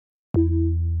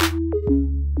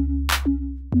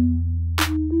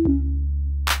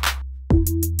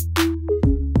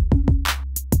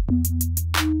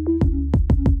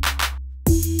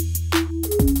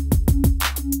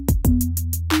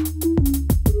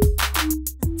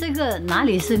个哪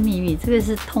里是秘密？这个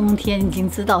是通天已经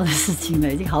知道的事情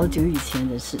了，已经好久以前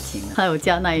的事情了。还有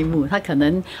加那一幕，他可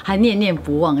能还念念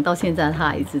不忘，到现在他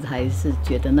还是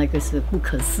觉得那个是不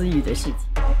可思议的事情。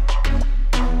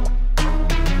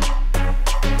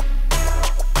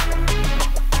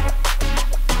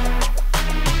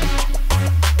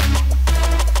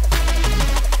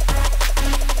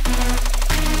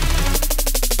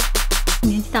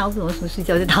 大屋怎么睡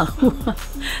觉就打呼啊，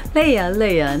累啊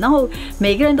累啊。然后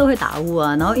每个人都会打呼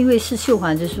啊。然后因为是秀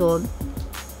环就说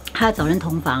他要找人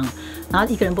同房，然后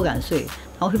一个人不敢睡。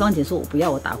然后慧芳姐说：“我不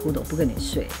要，我打呼的，我不跟你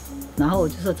睡。”然后我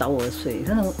就说找我睡，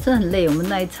真的很累。我们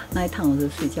那一趟我就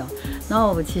睡觉。然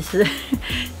后我其实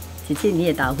姐姐你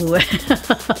也打呼哎。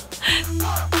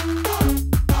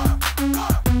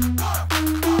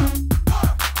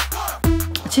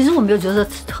其实我没有觉得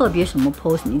特别什么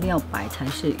pose 你一定要摆才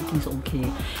是一定是 OK，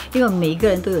 因为每一个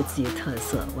人都有自己的特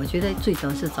色。我觉得最主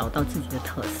要是找到自己的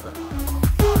特色。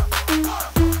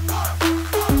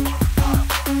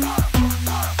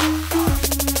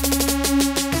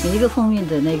每一个封面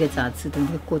的那个杂志的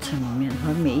那个过程里面，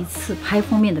和每一次拍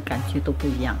封面的感觉都不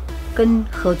一样，跟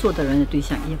合作的人的对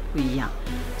象也不一样，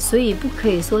所以不可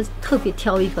以说特别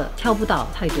挑一个，挑不到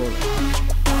太多了。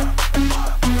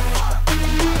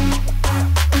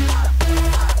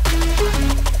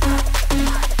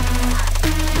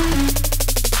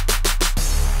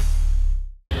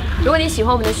 如果你喜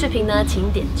欢我们的视频呢，请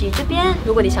点击这边；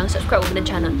如果你想 subscribe 我们的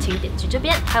channel， 请点击这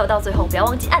边。还有到最后，不要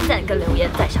忘记按赞跟留言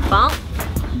在下方。